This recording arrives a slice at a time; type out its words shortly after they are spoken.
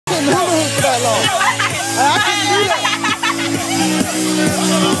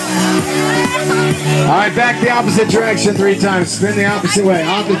All right, back the opposite direction 3 times. Spin the opposite way.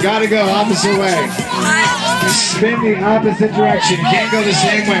 Gotta go opposite way. Spin the opposite direction. You can't go the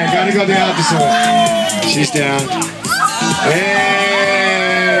same way. Gotta go the opposite way. She's down.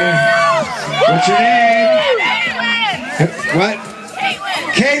 Hey! What's your name? What?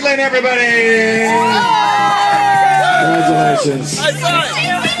 Caitlin, everybody! Congratulations.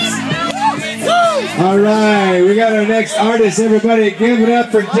 All right, we got our next artist. Everybody give it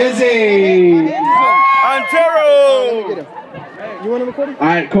up for Dizzy. Ontaro! You want to record it? All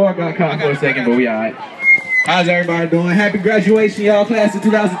right, Cole got caught for a second, but we all right. How's everybody doing? Happy graduation, y'all, class of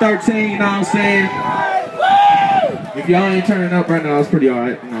 2013, you know what I'm saying? If y'all ain't turning up right now, it's pretty all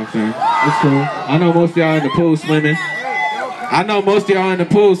right, you know what I'm saying? It's cool. I know most of y'all in the pool swimming.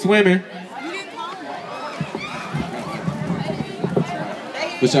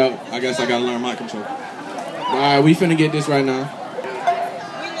 But y'all, I guess I gotta learn mic control. All right, we finna get this right now.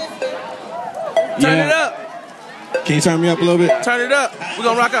 Turn it up. Can you turn me up a little bit? Turn it up. We're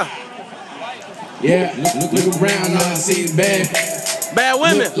gonna rock out. Yeah, look around, all I see is bad. Bad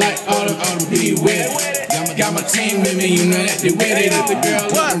women. Look like all the be with it. Got my team with me, you know that they with it. If the girl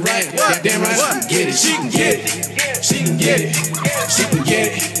looking right, damn right, she can get it. She can get it. She can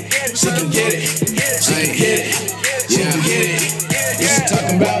get it. She can get it. She can get it. She can get it. She can get it.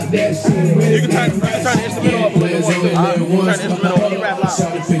 Talking about that shit. You can turn the instrumental up a little more. Turn the instrumental up. You rap loud.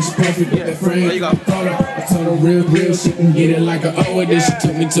 There you go. I told her real, she can get it like an O. Then she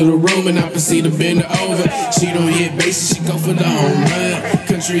took me to the room and I proceed to bend her over. She don't hit bases, she go for the home run.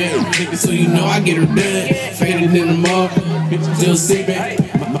 Country ain't nigga, so you know I get her done. Faded in the mall, bitch still sipping.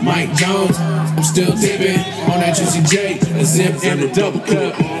 Mike Jones, I'm still tipping. On that Juicy J, a zip and a double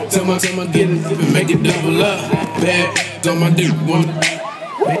cup. Tell my get it and make it double up. Bad, on my dude,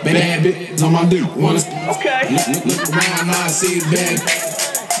 bad bitch on my dude. Okay. Look around, all I see is bad.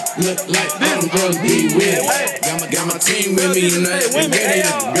 Look like all them girls be with it. Got my team with me, you know that they get it.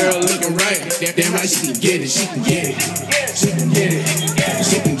 Girl looking right, damn right, she can get it. She can get it. She can get it.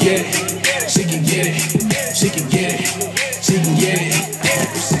 She can get it. She can get it. She can get it. She can get it.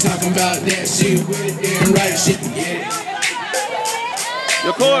 She talking about that shit with it, damn right, she can get it.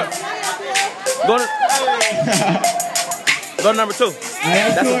 Your court. Go to number 2.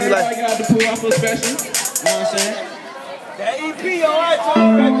 That's what you like. I got to pull off a special. You know what I'm saying? That EP on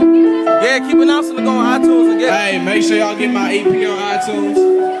iTunes. Yeah, keep announcing to go on iTunes and get it. Hey, make sure y'all get my EP on iTunes.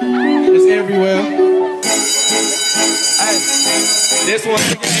 It's everywhere. Hey, this one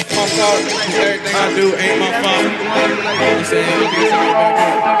ain't my fault. Everything I do ain't my fault. You know what I'm saying?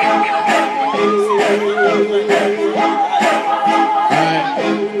 Alright.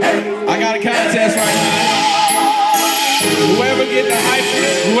 I got a contest right now. Whoever get the hype,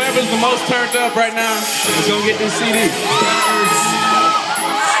 whoever's the most turned up right now is gonna get this CD.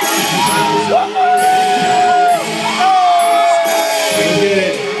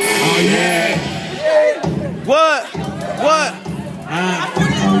 Oh yeah. What?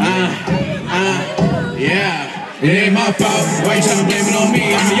 Yeah. It ain't my fault. Why you tryna blame it on me?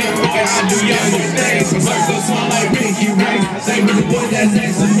 I'm a young nigga, I do young things. My verse don't smell like Ricky Ray. Same with the boy that's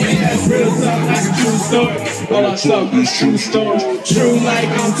next to me. That's real talk, like a true story. All I talk is true stories. True like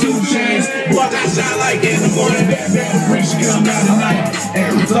I'm 2 Chainz. Walk I shine like in the morning. Bad fresh come out at night.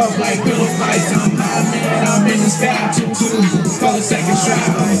 Every talk like pillow fights. I'm high, man. I'm in the sky. 2 for the second stride.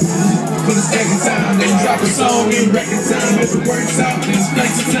 For the second time, they drop a song in record time. If it works out, then it's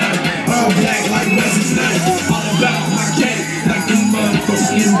flexing time. All black like Wesley Snipes. All about my cat, like them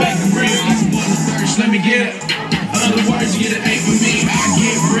motherfuckers getting back and bread. Each one first, let me get it. Other words, get it ain't for me. I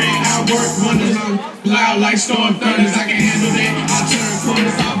get bread, I work wonders. I'm loud like storm thunders. I can handle that. I turn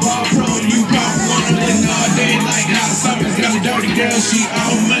corners, I ball prone. You pop one living all day like hot summers. Got a dirty girl, she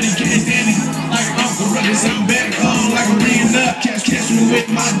all money, can't stand it. Like Uncle Ruckus, I'm back home like I'm reading up. Catch me with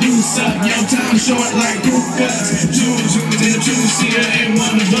my deuce up. Young time short like group cuts. Jules in the two-seater and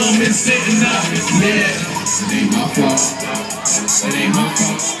one of them is sitting up. Yeah. It ain't my fault. It ain't my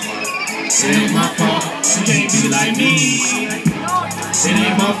fault. It ain't my fault. You can't be like me. It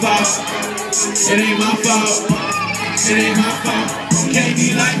ain't my fault. It ain't my fault. It ain't my fault. You can't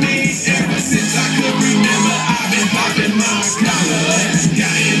be like me. Ever since I could remember, I've been popping my collar.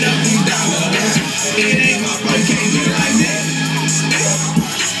 Got it up in dollars. It ain't my fault. You can't be like me.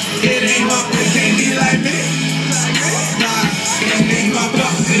 It ain't my fault. You can't be like me. Nah, it ain't my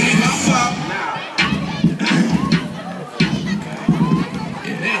fault. It ain't my fault.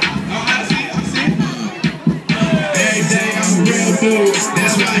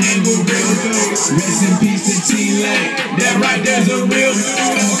 That's why I hang with real dudes. Rest in peace to T-Lane. That right there's a real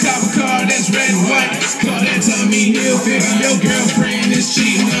dude. girlfriend is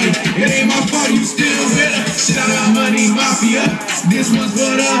cheating on you. It ain't my fault, you still with her. Shit out of my money, mafia. This one's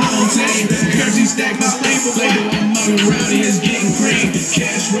for the home team. Currency stack my flavor. I'm up around here, it's getting cream.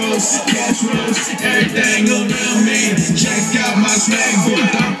 Cash rolls, everything around me. Check out my swag book,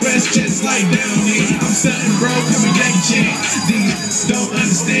 I'm fresh just like Downey. I'm stunting bro, coming back chain. These don't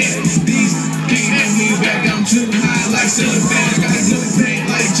understand. These can't have me back, I'm too high like Cellophane. I got blue paint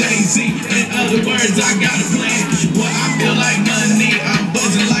like Jay-Z. In other words, I got a plan. What I feel like money, I'm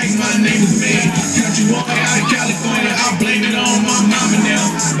buzzing like my name is man. Country boy out of California, I blame it on my mama now.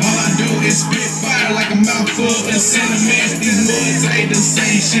 All I do is spit fire like a mouthful of cinnamon. These boys ain't the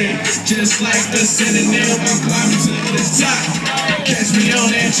same shit, just like the synonym. I'm climbing to the top, catch me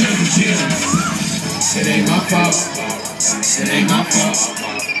on that jungle gym. It ain't my fault, it ain't my fault,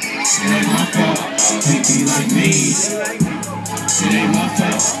 it ain't my fault. Can't be like me. It ain't my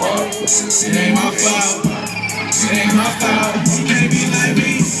fault, it ain't my fault, it ain't my fault. You can't be like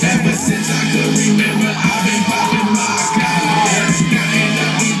me. Ever since I could remember, I've been popping my collars, counting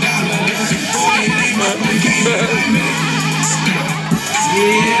up these dollars. Boy, it ain't my fault, can't be like me.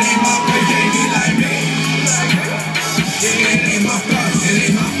 Yeah, it ain't my fault, can't be like me. Yeah, it ain't my fault, it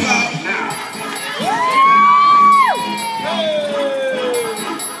ain't my fault.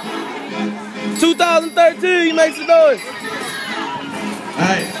 2013, you make some noise.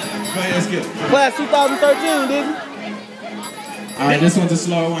 Alright, go ahead, let's go. Class 2013, Dizzy. Alright, this one's a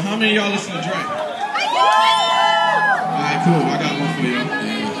slow one. How many of y'all listen to Drake? Alright, cool. I got one for y'all.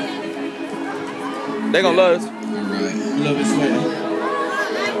 They gonna love us. Alright, love it, sweater.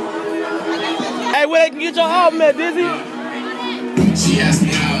 Hey, where they can get your album at, Dizzy? She asked me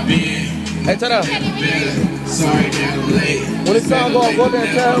how I've been. Hey, turn up. Sorry that I'm late. When this song go up there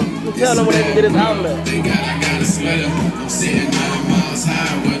and tell them when they can get his album at. Thank God I got a sweater. I'm sitting 9 miles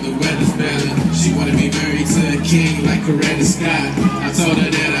high where the weather's better. She wanted me married to a king like Coretta Scott. I told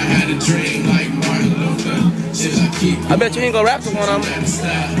her that I had a dream like Martin Luther. Should I keep? I bet you ain't gonna rap to one of them.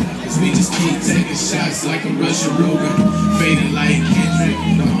 Cause we just keep taking shots like a Russian Ruger. Fading like Kendrick.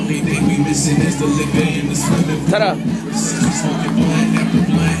 The only thing we missing is the liquor in the swimming pool. Shut up. Smoking blunt after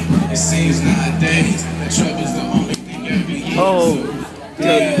blunt. It seems nowadays that trouble's the only thing that we get. Oh.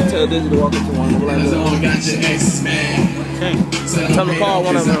 Tell Dizzy to walk into one. Cause all got your exes, man. Tell them to call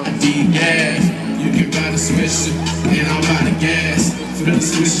one of them. You can buy the swisher, and I'll buy the gas. Fill the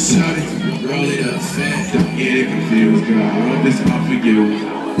swisher, shot it, roll it up fat. Don't get it confused, girl. I wrote this one for you.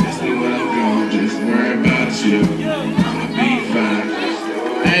 Ask me what I'm going, just worry about you. I'ma be fine.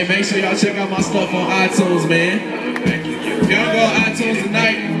 Hey, make sure y'all check out my stuff on iTunes, man. If y'all go on iTunes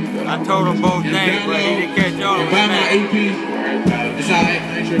tonight, I told him both things, but he didn't catch on. buy my EP. It's alright.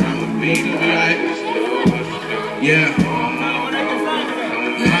 Make sure I'ma be alright. Yeah.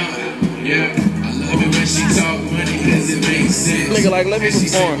 Yeah. I love it when she talk money cause it makes sense. Nigga, like, let me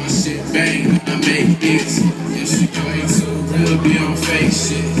perform. My shit bang, I make hits. If she way too real, be on fake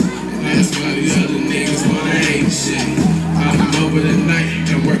shit. And that's why the other niggas wanna hate shit. I come over tonight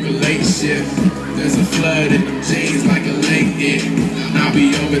and work a late shift. There's a flood in them jeans like a lake hit. And I'll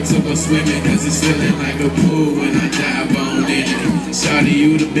be over to go swimming cause it's feeling like a pool when I dive on in it. Shawty,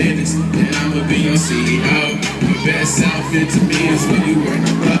 you the business, and I'ma be your CEO. The best outfit to me is when you wear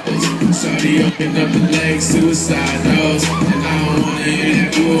the clothes. Shawty, open up the legs, suicide doors. And I don't wanna hear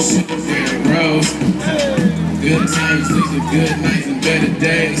that bullshit, fair rose. Good times lead to good nights and better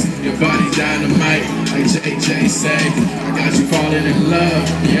days. Your body dynamite, like JJ say. I got you falling in love,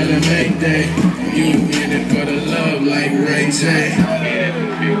 yelling Mayday. You in it for the love like Ray J.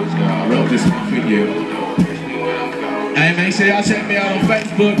 I wrote this one for you. Hey, make sure y'all check me out on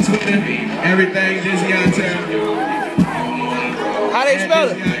Facebook, Twitter, everything, Dizzy Ontaro. How they spell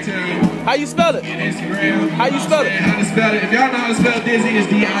it? How you spell it? Instagram. How you spell it? How to spell it? If y'all know how to spell Dizzy, it's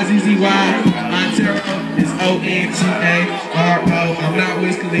D-I-Z-Z-Y. Ontaro is O-N-T-A-R-O. I'm not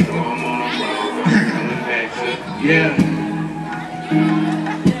Wiz Khalifa. Yeah.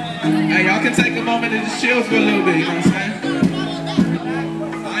 Hey, y'all can take a moment and just chill for a little bit, you know what I'm saying?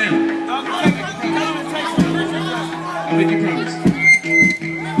 I am. I'll make you promise.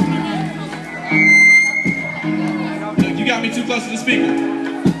 Look, you got me too close to the speaker.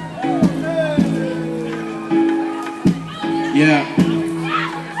 Yeah.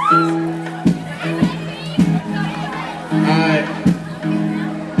 Alright.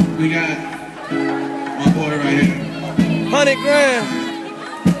 We got my boy right here. 100 grand.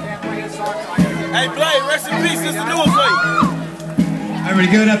 Hey, Blade, rest in peace. This is the new one for you. Everybody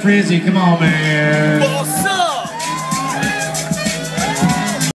give it up for Izzy. Come on, man. Boss.